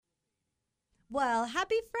Well,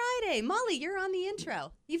 happy Friday. Molly, you're on the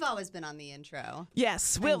intro. You've always been on the intro.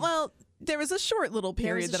 Yes. Well, there was a short little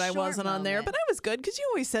period that I wasn't on there, but I was good because you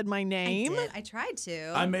always said my name. I did. I tried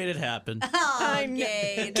to. I made it happen. Oh,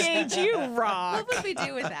 Gage. Gage, you rock. What would we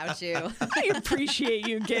do without you? I appreciate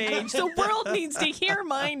you, Gage. The world needs to hear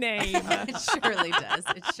my name. It surely does.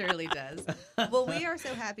 It surely does. Well, we are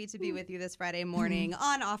so happy to be with you this Friday morning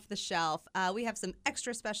on Off the Shelf. We have some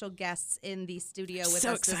extra special guests in the studio with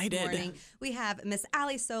us this morning. We have Miss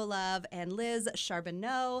Allie Solove and Liz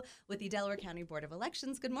Charbonneau with the Delaware County Board of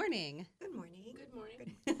Elections. Good morning. Good morning. Good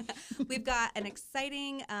morning. We've got an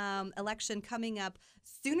exciting election coming up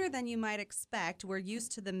sooner than you might expect. We're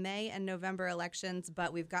used to the May and November elections,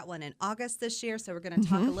 but we've got one in August this year. So we're going to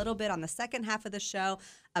talk a little bit on the second half of the show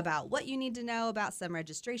about what you need to know about some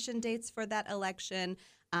registration dates for that election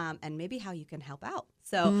and maybe how you can help out.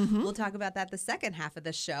 So we'll talk about that the second half of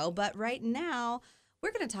the show. But right now,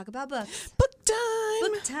 we're going to talk about books. Book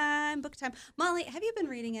time. Book time. Book time. Molly, have you been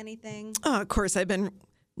reading anything? Oh, of course, I've been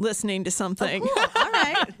listening to something. Oh, cool. All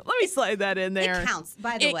right. Let me slide that in there. It counts,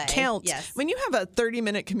 by the way. It counts. Yes. When you have a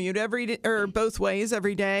 30-minute commute every day, or both ways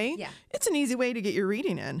every day, Yeah. it's an easy way to get your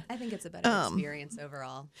reading in. I think it's a better experience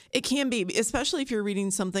overall. It can be, especially if you're reading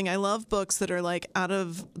something. I love books that are like out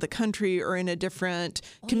of the country or in a different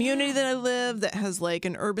community that I live that has like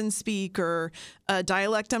an urban speak or a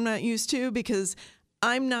dialect I'm not used to, because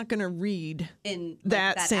I'm not going to read In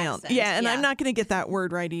that sound. accent. Yeah, and I'm not going to get that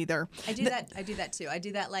word right either. I do that. I do that too. I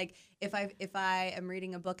do that like if I am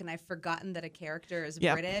reading a book and I've forgotten that a character is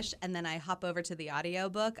British, and then I hop over to the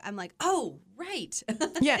audiobook, I'm like, oh, right.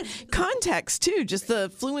 Yeah, context too, just the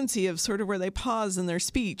fluency of sort of where they pause in their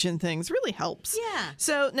speech and things really helps. Yeah.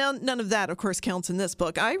 So now none of that, of course, counts in this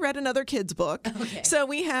book. I read another kid's book. Okay. So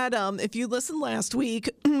we had, if you listened last week,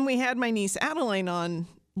 we had my niece Adeline on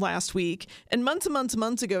last week, and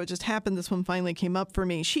months ago, it just happened, this one finally came up for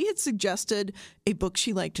me. She had suggested a book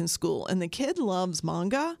she liked in school, and the kid loves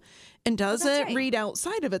manga and doesn't read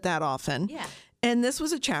outside of it that often. Yeah. And this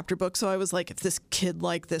was a chapter book, so I was like, if this kid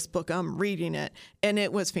liked this book, I'm reading it. And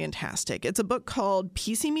it was fantastic. It's a book called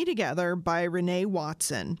Piecing Me Together by Renee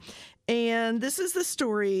Watson. And this is the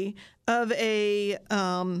story of a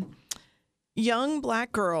young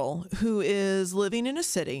Black girl who is living in a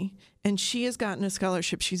city, and she has gotten a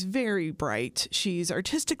scholarship. She's very bright. She's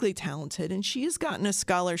artistically talented, and she has gotten a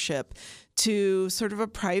scholarship to sort of a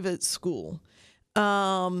private school.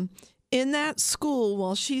 In that school,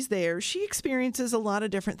 while she's there, she experiences a lot of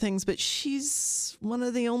different things, but she's one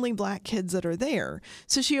of the only Black kids that are there.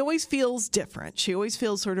 So she always feels different. She always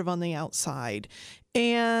feels sort of on the outside.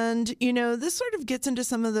 And, you know, this sort of gets into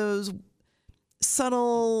some of those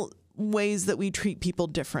subtle ways that we treat people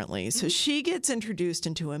differently. So she gets introduced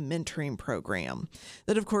into a mentoring program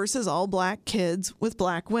that, of course, is all Black kids with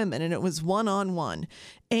Black women, and it was one-on-one.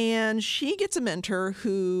 And she gets a mentor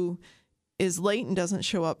who is late and doesn't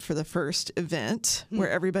show up for the first event, where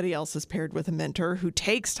everybody else is paired with a mentor who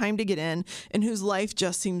takes time to get in and whose life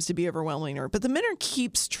just seems to be overwhelming her. But the mentor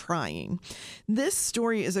keeps trying. This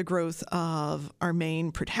story is a growth of our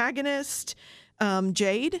main protagonist,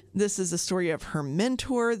 Jade. This is a story of her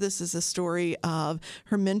mentor. This is a story of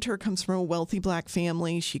her mentor comes from a wealthy Black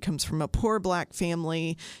family. She comes from a poor Black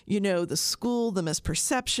family. You know, the school, the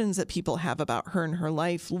misperceptions that people have about her and her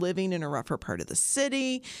life living in a rougher part of the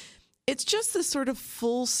city. It's just this sort of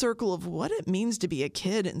full circle of what it means to be a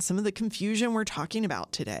kid and some of the confusion we're talking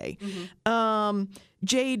about today.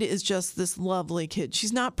 Jade is just this lovely kid.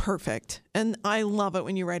 She's not perfect. And I love it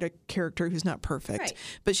when you write a character who's not perfect. Right.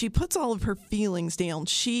 But she puts all of her feelings down.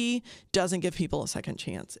 She doesn't give people a second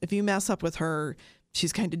chance. If you mess up with her,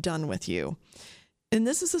 she's kind of done with you. And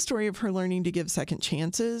this is a story of her learning to give second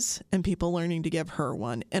chances and people learning to give her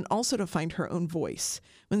one, and also to find her own voice.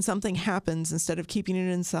 When something happens, instead of keeping it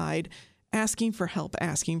inside, asking for help,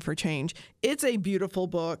 asking for change. It's a beautiful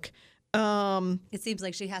book. It seems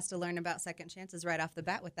like she has to learn about second chances right off the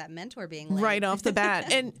bat with that mentor being late. Right off the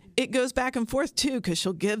bat. And it goes back and forth, too, because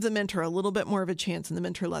she'll give the mentor a little bit more of a chance and the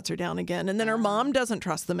mentor lets her down again. And then her mom doesn't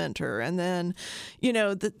trust the mentor. And then, you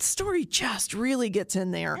know, the story just really gets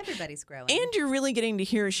in there. Everybody's growing. And you're really getting to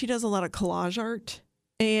hear she does a lot of collage art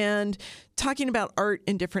and talking about art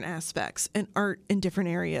in different aspects and art in different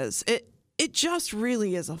areas. It just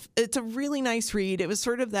really is it's a really nice read. It was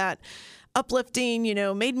sort of that uplifting, you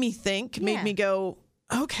know, made me think, made me go,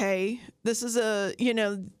 okay, this is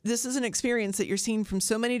an experience that you're seeing from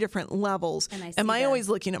so many different levels. And Am I always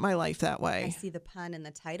looking at my life that way? I see the pun in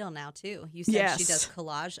the title now, too. You said she does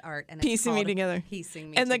collage art. And it's Piecing Me Together.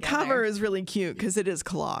 Piecing Me and Together. The cover is really cute because it is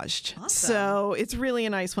collaged. Awesome. So it's really a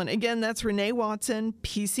nice one. Again, that's Renee Watson,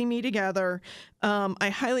 Piecing Me Together. I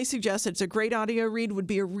highly suggest it. It's a great audio read. Would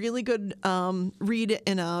be a really good read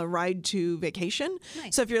in a ride to vacation.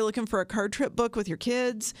 Nice. So if you're looking for a car trip book with your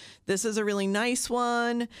kids, this is a really nice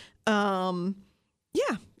one.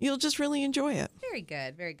 Yeah, you'll just really enjoy it. Very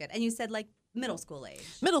good, very good. And you said like middle school age.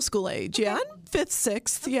 Middle school age, yeah. 5th,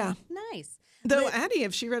 6th, yeah. Nice. Though Addie,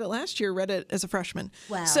 if she read it last year, read it as a freshman.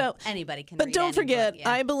 Well, so anybody can But read don't any forget, book, yeah.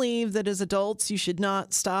 I believe that as adults, you should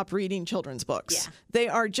not stop reading children's books. Yeah. They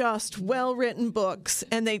are just well-written books,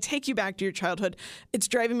 and they take you back to your childhood. It's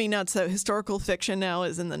driving me nuts that historical fiction now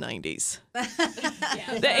is in the 90s. The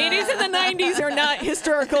 80s and the 90s are not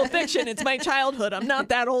historical fiction. It's my childhood. I'm not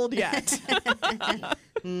that old yet.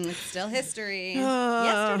 It's still history.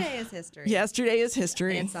 Yesterday is history. Yesterday is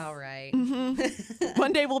history. It's all right.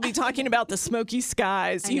 One day we'll be talking about the Smoky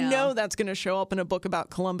Skies. I You know. know that's going to show up in a book about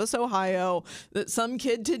Columbus, Ohio, that some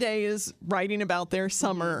kid today is writing about their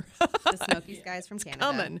summer. The Smoky Skies from Canada.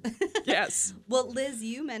 Coming. Yes. Well, Liz,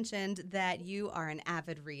 you mentioned that you are an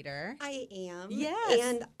avid reader. I am. Yes.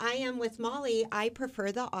 And I am with Molly. I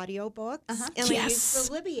prefer the audiobooks. And I Yes. use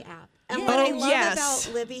the Libby app. And Yeah. what I Oh, love yes.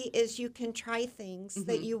 about Libby is you can try things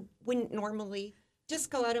that you wouldn't normally just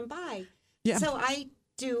go out and buy. Yeah. So I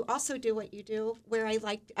also do what you do, where I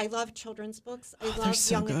love children's books. I they're love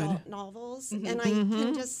so young good. adult novels, and I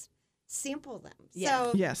can just sample them. Yeah.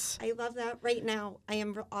 So Yes. I love that. Right now, I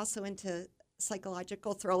am also into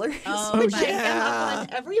psychological thrillers, Oh, which I yeah. have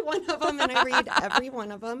on every one of them, and I read every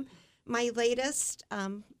one of them. My latest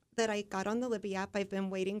that I got on the Libby app, I've been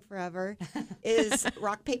waiting forever, is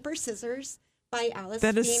Rock, Paper, Scissors by Alice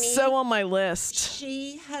That is Feeney. so on my list.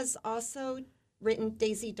 She has also written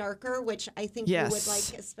Daisy Darker, which I think you would Yes.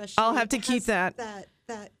 like, especially. I'll have to It keep has that.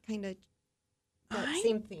 That kind of I-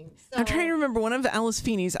 same theme. So, I'm trying to remember one of Alice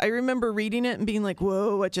Feeney's. I remember reading it and being like,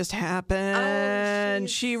 whoa, what just happened?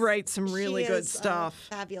 She writes some really she good is a stuff.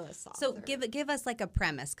 Fabulous author. So give us like a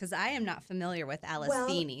premise, because I am not familiar with Alice Well,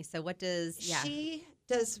 Feeney. So what does She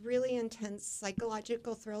does really intense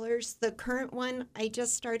psychological thrillers. The current one I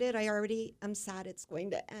just started, I already am sad it's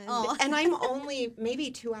going to end. Aw. And I'm only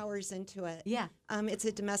maybe 2 hours into it. Yeah. It's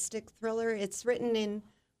a domestic thriller. It's written in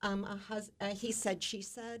he said, she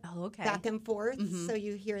said, Oh, okay. back and forth. So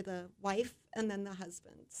you hear the wife and then the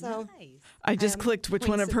husband. So Nice. I just clicked which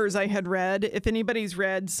one of points of hers I had read. If anybody's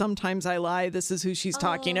read Sometimes I Lie, this is who she's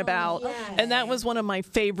talking about. yes. And that was one of my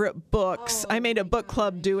favorite books. I made a book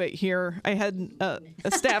club do it here. I had a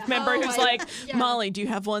staff member who's like, Molly, do you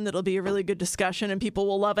have one that'll be a really good discussion and people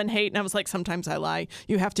will love and hate? And I was like, Sometimes I Lie.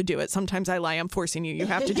 You have to do it. Sometimes I Lie. I'm forcing you. You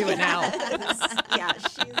have to do it now. yeah,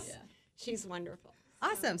 she's wonderful.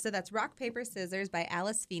 Awesome. So that's Rock, Paper, Scissors by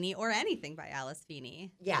Alice Feeney, or anything by Alice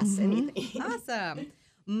Feeney. Yes, anything. Awesome.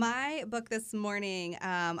 My book this morning,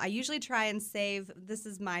 I usually try and save, this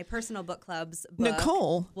is my personal book club's book.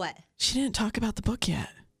 Nicole, What? she didn't talk about the book yet.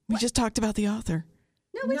 We just talked about the author.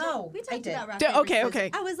 No, No, we I talked did. about Rock, D- Paper, okay, Scissors. okay.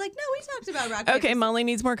 I was like, no, we talked about Rock, Paper, Okay, Molly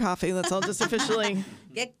needs more coffee. Let's all just officially.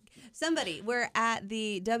 Get somebody. We're at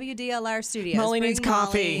the WDLR studios. Molly Bring needs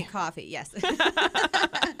coffee. Molly coffee, yes.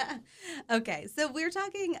 Okay, so we're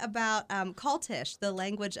talking about cultish, the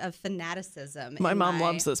language of fanaticism. My in mom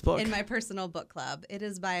loves this book. In my personal book club. It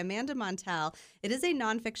is by Amanda Montell. It is a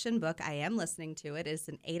nonfiction book. I am listening to it. It's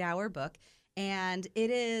an 8-hour book, and it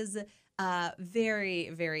is very,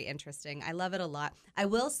 very interesting. I love it a lot. I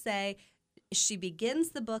will say, she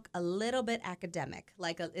begins the book a little bit academic.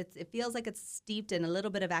 It feels like it's steeped in a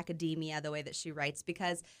little bit of academia, the way that she writes,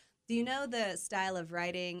 because do you know the style of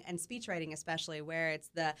writing, and speech writing especially, where it's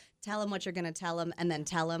the tell them what you're going to tell them and then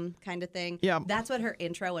tell them kind of thing? Yeah. That's what her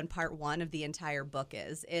intro in part 1 of the entire book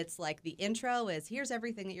is. It's like the intro is, here's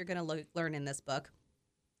everything that you're going to learn in this book.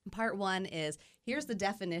 Part 1 is, here's the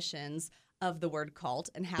definitions of the word cult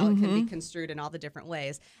and how it can be construed in all the different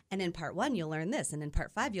ways. And in part 1, you'll learn this. And in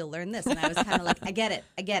part 5, you'll learn this. And I was kind of like, I get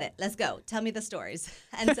it. Let's go. Tell me the stories.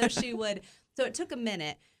 And so so it took a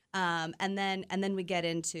minute. And then we get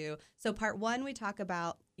into, so part 1, we talk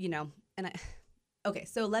about, okay,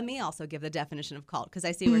 so let me also give the definition of cult, because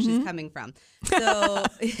I see where she's coming from. So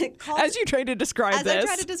cult, As you try to describe as this. I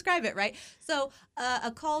try to describe it, right? So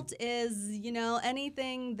a cult is,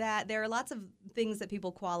 anything that, there are lots of things that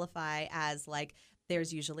people qualify as, like,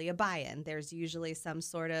 there's usually a buy-in. There's usually some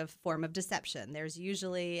sort of form of deception. There's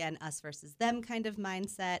usually an us versus them kind of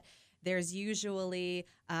mindset. There's usually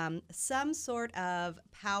some sort of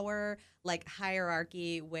power, like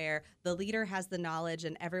hierarchy, where the leader has the knowledge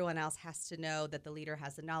and everyone else has to know that the leader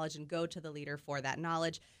has the knowledge and go to the leader for that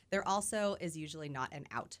knowledge. There also is usually not an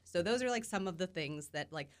out. So those are like some of the things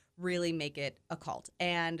that like really make it a cult.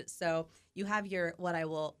 And so you have your, what I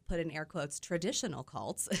will put in air quotes, traditional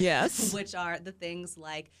cults. Yes. Which are the things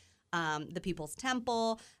like the People's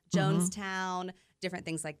Temple, Jonestown, different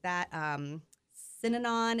things like that.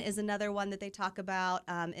 Synanon is another one that they talk about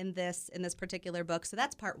in this particular book. So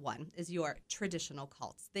that's part one, is your traditional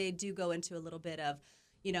cults. They do go into a little bit of,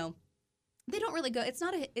 they don't really go. It's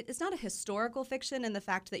not a historical fiction in the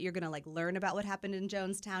fact that you're going to like learn about what happened in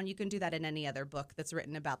Jonestown. You can do that in any other book that's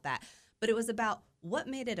written about that. But it was about what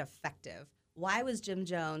made it effective. Why was Jim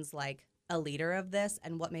Jones like a leader of this,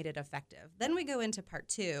 and what made it effective? Then we go into part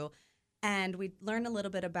two. And we learn a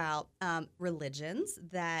little bit about religions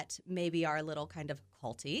that maybe are a little kind of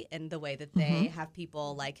culty in the way that they have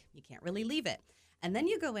people like, you can't really leave it. And then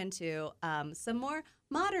you go into some more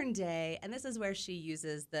modern day, and this is where she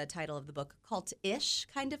uses the title of the book, cult-ish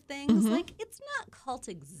kind of things. Like, it's not cult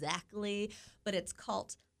exactly, but it's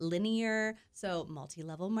cult linear, so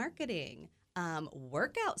multi-level marketing.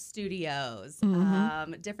 Workout studios,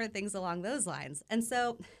 different things along those lines. And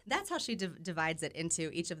so that's how she divides it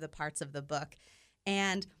into each of the parts of the book.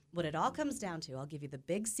 And what it all comes down to, I'll give you the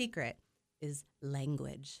big secret, is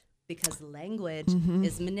language. Because language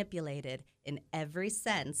is manipulated in every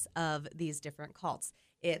sense of these different cults.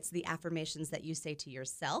 It's the affirmations that you say to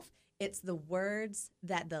yourself. It's the words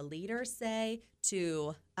that the leaders say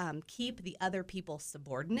to keep the other people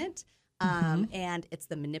subordinate. And it's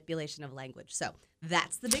the manipulation of language. So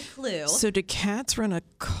that's the big clue. So do cats run a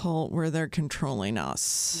cult where they're controlling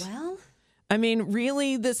us? Well, I mean,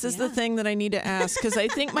 really, this is the thing that I need to ask, because I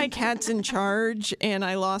think my cat's in charge and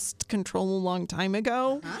I lost control a long time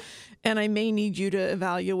ago. And I may need you to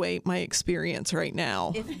evaluate my experience right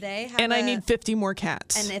now. If they have I need 50 more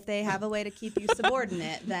cats. And if they have a way to keep you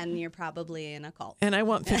subordinate, then you're probably in a cult. And I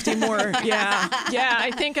want 50 more. Yeah, I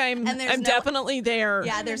think I'm definitely there.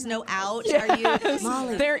 Yeah, there's no out. Yes. Are you,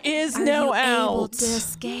 Molly? There is no out. Able to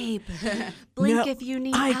escape? Blink if you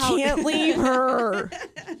need I out. can't leave her.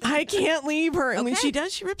 I can't leave her. And when she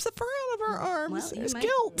does, she rips the fur out of her arms. Well, There's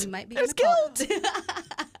guilt. You might be There's in a cult. guilt.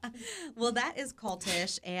 Well, that is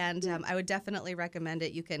cultish, and I would definitely recommend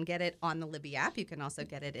it. You can get it on the Libby app. You can also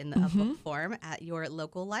get it in the book form at your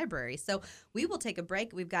local library. So we will take a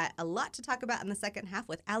break. We've got a lot to talk about in the second half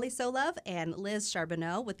with Ali Solove and Liz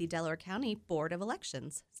Charbonneau with the Delaware County Board of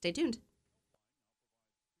Elections. Stay tuned.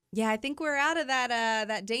 Yeah, I think we're out of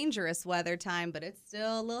that dangerous weather time, but it's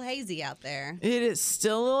still a little hazy out there. It is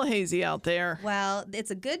still a little hazy out there. Well,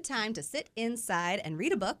 it's a good time to sit inside and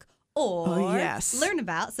read a book or learn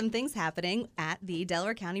about some things happening at the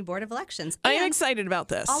Delaware County Board of Elections. I am excited about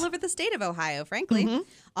this. All over the state of Ohio, frankly.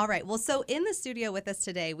 All right. Well, so in the studio with us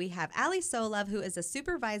today, we have Ali Solove, who is a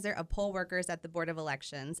supervisor of poll workers at the Board of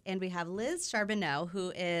Elections, and we have Liz Charbonneau,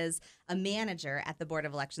 who is a manager at the Board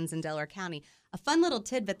of Elections in Delaware County. A fun little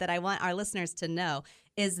tidbit that I want our listeners to know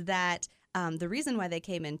is that the reason why they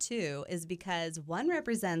came in too is because one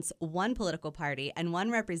represents one political party and one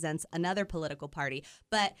represents another political party,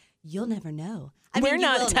 but you'll never know. We're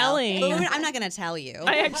not telling. I'm not going to tell you.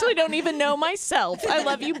 I actually don't even know myself. I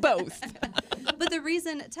love you both. But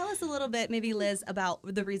tell us a little bit, maybe Liz, about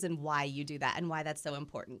the reason why you do that and why that's so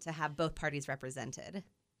important to have both parties represented.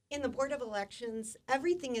 In the Board of Elections,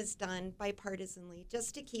 everything is done bipartisanly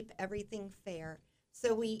just to keep everything fair.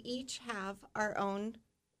 So we each have our own,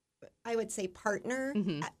 I would say, partner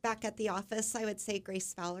back at the office. I would say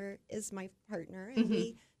Grace Fowler is my partner, and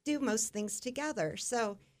we do most things together.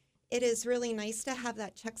 So it is really nice to have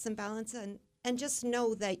that checks and balance and just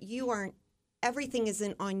know that everything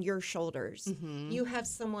isn't on your shoulders. You have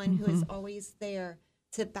someone who is always there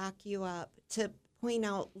to back you up, to point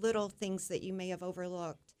out little things that you may have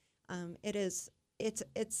overlooked. It's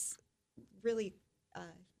really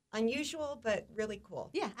unusual, but really cool.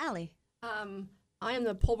 Yeah, Ali. I am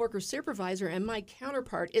the poll worker supervisor, and my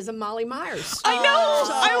counterpart is a Molly Myers. I know.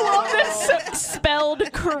 I love this.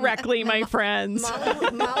 Spelled correctly, my friends.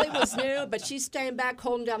 Molly was new, but she's staying back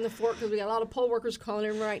holding down the fort because we got a lot of poll workers calling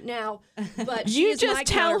in right now. But you just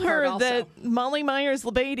tell her also. that Molly Myers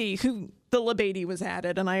LeBady, who the LeBady was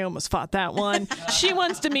added, and I almost fought that one. She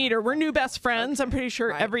wants to meet her. We're new best friends. I'm pretty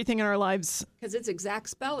sure everything in our lives. Because it's exact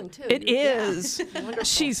spelling, too. It is.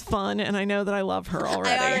 She's fun, and I know that I love her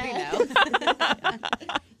already. I already know.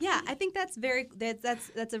 Yeah, I think that's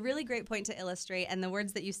a really great point to illustrate. And the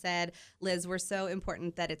words that you said, Liz, were so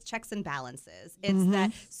important that it's checks and balances. It's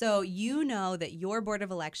that so you know that your Board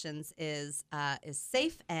of Elections is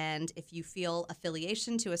safe, and if you feel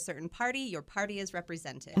affiliation to a certain party, your party is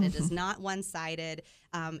represented. It is not one-sided.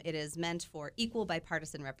 It is meant for equal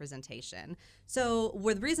bipartisan representation. So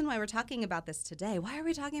the reason why we're talking about this today, why are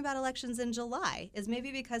we talking about elections in July, is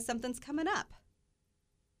maybe because something's coming up.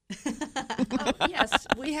 Yes,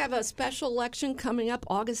 we have a special election coming up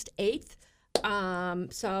August 8th.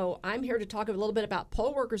 So I'm here to talk a little bit about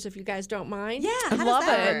poll workers, if you guys don't mind. Yeah, I how love does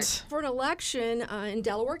that work? it. For an election in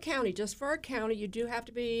Delaware County, just for our county, you do have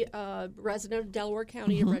to be a resident of Delaware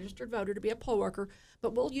County, a registered voter, to be a poll worker.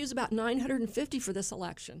 But we'll use about 950 for this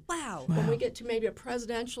election. Wow. When we get to maybe a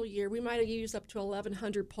presidential year, we might use up to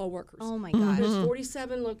 1,100 poll workers. Oh my gosh. There's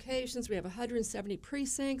 47 locations. We have 170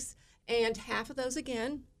 precincts. And half of those,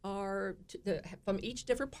 again, are from each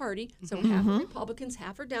different party. So half are Republicans,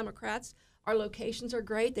 half are Democrats. Our locations are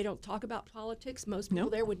great. They don't talk about politics. Most people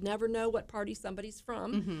there would never know what party somebody's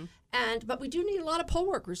from. But we do need a lot of poll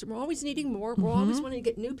workers, and we're always needing more. We're always wanting to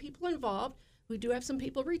get new people involved. We do have some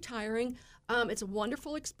people retiring. It's a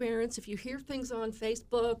wonderful experience. If you hear things on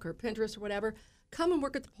Facebook or Pinterest or whatever, come and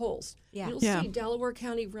work at the polls. Yeah. You'll Yeah. see Delaware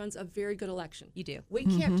County runs a very good election. You do. We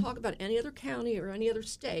can't talk about any other county or any other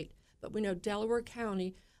state, but we know Delaware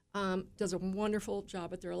County does a wonderful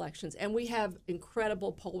job at their elections. And we have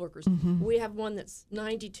incredible poll workers. We have one that's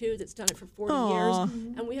 92 that's done it for 40 years.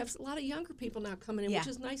 And we have a lot of younger people now coming in, Yeah. which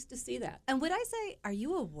is nice to see that. And would I say, are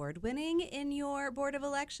you award winning in your Board of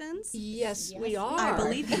Elections? Yes, we are. I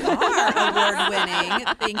believe you are award winning.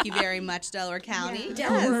 Thank you very much, Delaware County.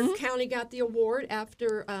 Delaware County got the award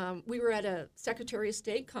after we were at a Secretary of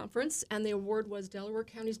State conference, and the award was Delaware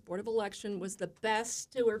County's Board of Election was the best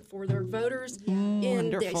steward for their voters in the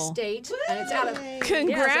Wonderful. state. And it's out of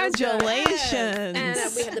Congratulations.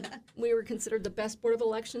 And we were considered the best Board of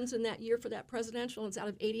Elections in that year for that presidential, and it's out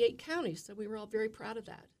of 88 counties. So we were all very proud of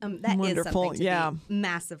that. That is Wonderful, something to yeah. be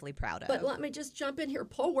massively proud of. But let me just jump in here.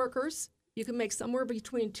 Poll workers, you can make somewhere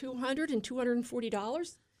between $200 and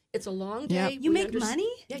 $240. It's a long day. Yep. You We make money?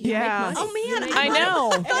 Yeah, you Yeah. make money. Oh, You man, make I money.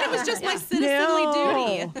 know. I thought it was just my citizenly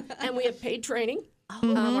No. duty. And we have paid training.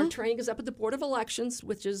 Our training is up at the Board of Elections,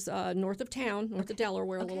 which is north of town, north of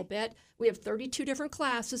Delaware a little bit. We have 32 different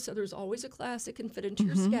classes, so there's always a class that can fit into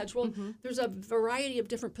your schedule. There's a variety of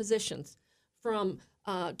different positions, from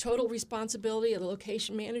total responsibility of the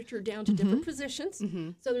location manager down to different positions.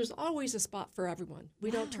 So there's always a spot for everyone.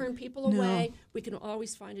 We don't turn people away. We can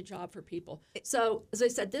always find a job for people. So as I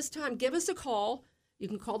said, this time, give us a call. You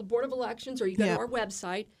can call the Board of Elections, or you go Yeah. to our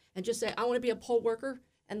website and just say, I want to be a poll worker.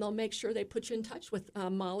 And they'll make sure they put you in touch with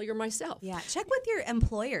Molly or myself. Yeah, check with your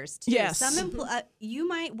employers too. Yes. Some you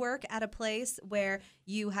might work at a place where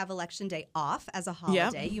you have election day off as a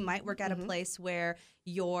holiday. You might work at a place where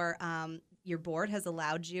your board has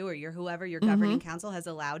allowed you, or your governing council has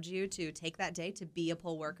allowed you to take that day to be a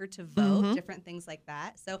poll worker, to vote, different things like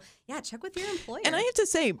that. So yeah, check with your employer. And I have to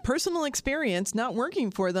say, personal experience, not working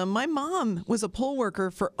for them. My mom was a poll worker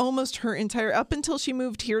for almost her entire, up until she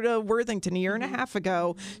moved here to Worthington a year and a half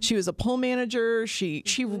ago. She was a poll manager. She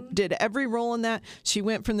did every role in that. She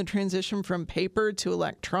went from the transition from paper to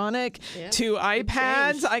electronic to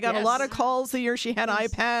iPads. change. I got a Yes. lot of calls the year she had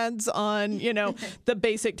iPads on, the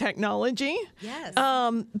basic technology. Yes.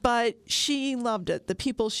 But she loved it. The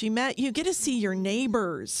people she met, you get to see your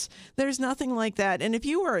neighbors. There's nothing like that. And if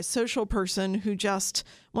you are a social person who just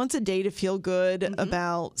wants a day to feel good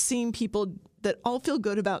about seeing people that all feel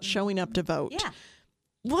good about showing up to vote, yeah.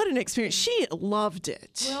 what an experience. She loved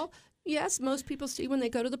it. Well, yes, most people see when they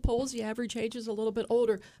go to the polls, the average age is a little bit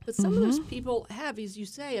older. But some of those people have, as you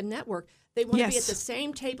say, a network. They want to be Yes. at the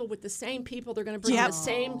same table with the same people. They're going to bring Yep. the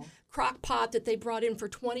same crock pot that they brought in for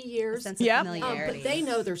 20 years. Sense of Yep. familiarity. But they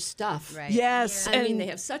know their stuff. Right. Yes. I mean, they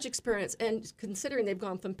have such experience, and considering they've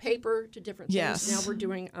gone from paper to different things, Yes. now we're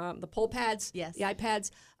doing the poll pads, Yes. the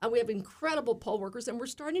iPads. We have incredible poll workers, and we're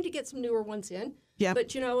starting to get some newer ones in. Yep. But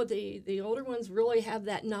the older ones really have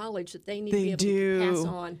that knowledge that they need They to be able do. to pass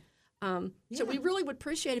on. So we really would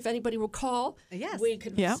appreciate if anybody will call. Yes. We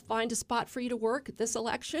could Yep. find a spot for you to work at this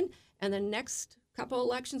election, and then next couple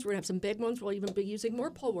elections, we're going to have some big ones. We'll even be using more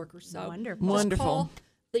poll workers. So Wonderful. just Wonderful. call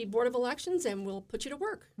the Board of Elections, and we'll put you to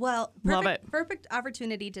work. Well, Love perfect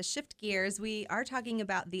opportunity to shift gears. We are talking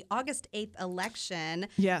about the August 8th election.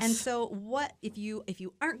 Yes. And so what if you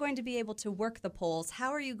aren't going to be able to work the polls,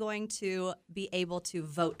 how are you going to be able to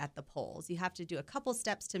vote at the polls? You have to do a couple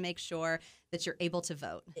steps to make sure that you're able to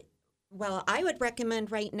vote. Well, I would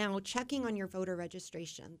recommend right now checking on your voter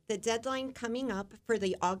registration. The deadline coming up for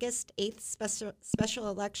the August 8th special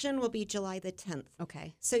election will be July the 10th.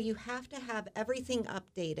 Okay. So you have to have everything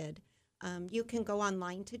updated. You can go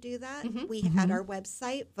online to do that. Mm-hmm. We at our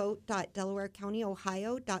website,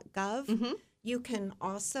 vote.delawarecountyohio.gov. You can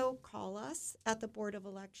also call us at the Board of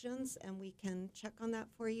Elections, and we can check on that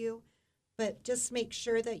for you. But just make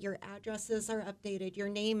sure that your addresses are updated, your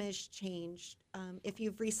name is changed. If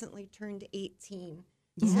you've recently turned 18,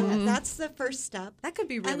 So that's the first step. That could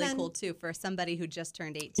be And really then- cool too for somebody who just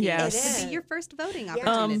turned 18. Yes. It It could be is. your first voting Yeah.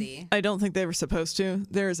 opportunity. I don't think they were supposed to.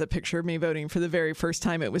 There's a picture of me voting for the very first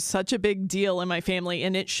time. It was such a big deal in my family,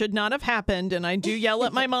 and it should not have happened. And I do yell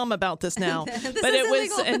at my mom about this now. But it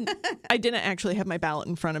is was, and I didn't actually have my ballot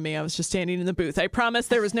in front of me. I was just standing in the booth. I promise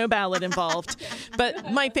there was no ballot involved.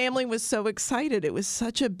 But my family was so excited. It was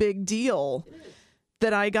such a big deal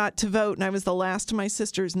that I got to vote, and I was the last of my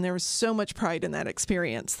sisters, and there was so much pride in that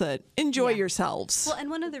experience. That enjoy yourselves. Well, and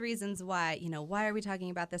one of the reasons why, why are we talking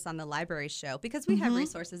about this on the library show? Because we have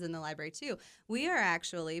resources in the library too. We are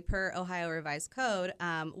actually, per Ohio Revised Code,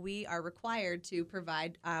 we are required to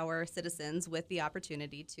provide our citizens with the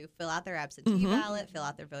opportunity to fill out their absentee ballot, fill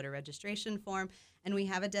out their voter registration form. And we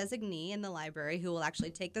have a designee in the library who will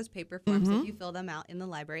actually take those paper forms if you fill them out in the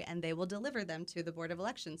library, and they will deliver them to the Board of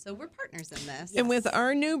Elections. So we're partners in this. And with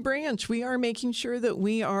our new branch, we are making sure that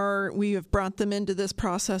we have brought them into this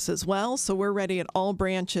process as well. So we're ready at all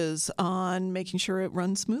branches on making sure it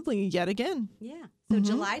runs smoothly yet again. Yeah. So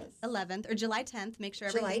July 11th or July 10th, make sure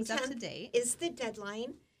July everything's up to 10th date. is the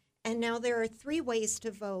deadline. And now there are 3 ways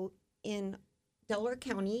to vote in Delaware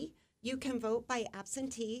County. You can vote by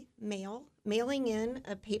absentee mail, mailing in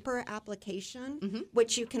a paper application,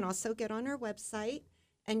 which you can also get on our website.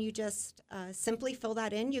 And you just simply fill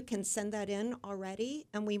that in. You can send that in already,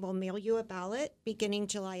 and we will mail you a ballot beginning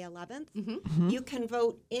July 11th. You can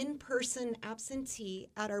vote in person absentee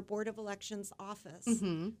at our Board of Elections office.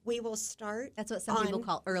 We will start. That's what some people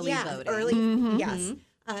call early voting. Early, yes.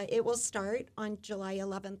 It will start on July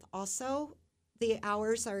 11th also. The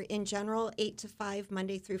hours are in general 8 to 5,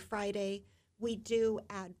 Monday through Friday. We do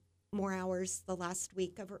add more hours the last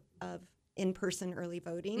week of in-person early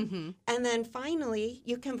voting. And then finally,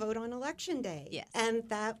 you can vote on Election Day. Yes. And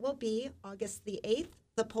that will be August the 8th.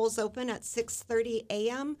 The polls open at 6:30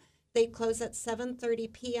 a.m. They close at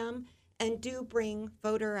 7:30 p.m. And do bring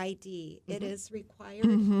voter ID. It is required.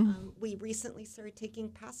 We recently started taking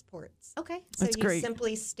passports. Okay. So That's you great.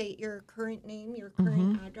 simply state your current name, your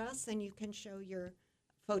current address, and you can show your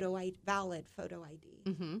valid photo ID.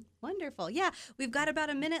 Wonderful. Yeah, we've got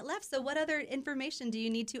about a minute left. So what other information do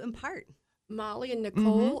you need to impart? Molly and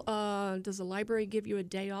Nicole, does the library give you a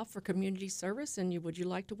day off for community service? And would you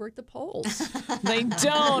like to work the polls? They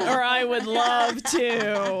don't, or I would love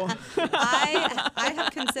to. I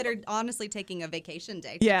have considered honestly taking a vacation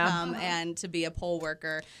day to come and to be a poll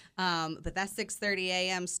worker. But that 6:30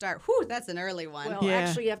 a.m. start, that's an early one. Well,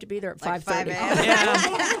 actually, you have to be there at 5:30. Yeah.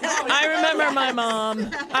 I remember my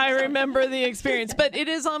mom. I remember the experience. But it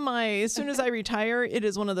is as soon as I retire, it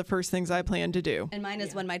is one of the first things I plan to do. And mine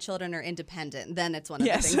is when my children are independent. Then it's one of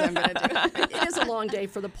Yes. the things I'm going to do. It is a long day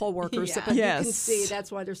for the poll workers, Yeah. but you Yes. can see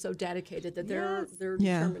that's why they're so dedicated, that they're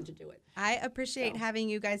determined to do it. I appreciate having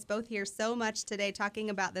you guys both here so much today talking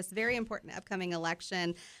about this very important upcoming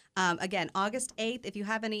election. Again, August 8th. If you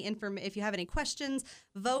have any questions,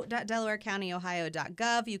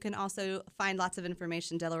 vote.delawareCountyOhio.gov. You can also find lots of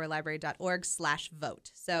information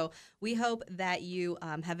DelawareLibrary.org/vote. So we hope that you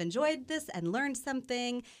have enjoyed this and learned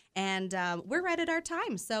something. And we're right at our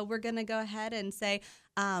time. So we're going to go ahead and say,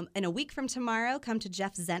 in a week from tomorrow, come to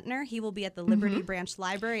Jeff Zentner. He will be at the Liberty Branch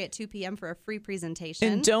Library at 2 p.m. for a free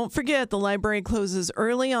presentation. And don't forget, the library closes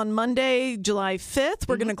early on Monday, July 5th.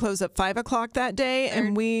 We're going to close at 5 o'clock that day.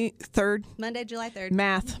 And Monday, July 3rd.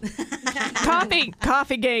 Math.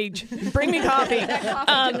 Coffee gauge. Bring me coffee.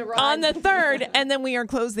 On the 3rd. And then we are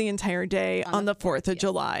closed the entire day on the 4th of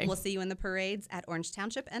July. We'll see you in the parades at Orange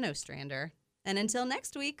Township and Ostrander. And until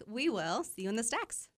next week, we will see you in the stacks.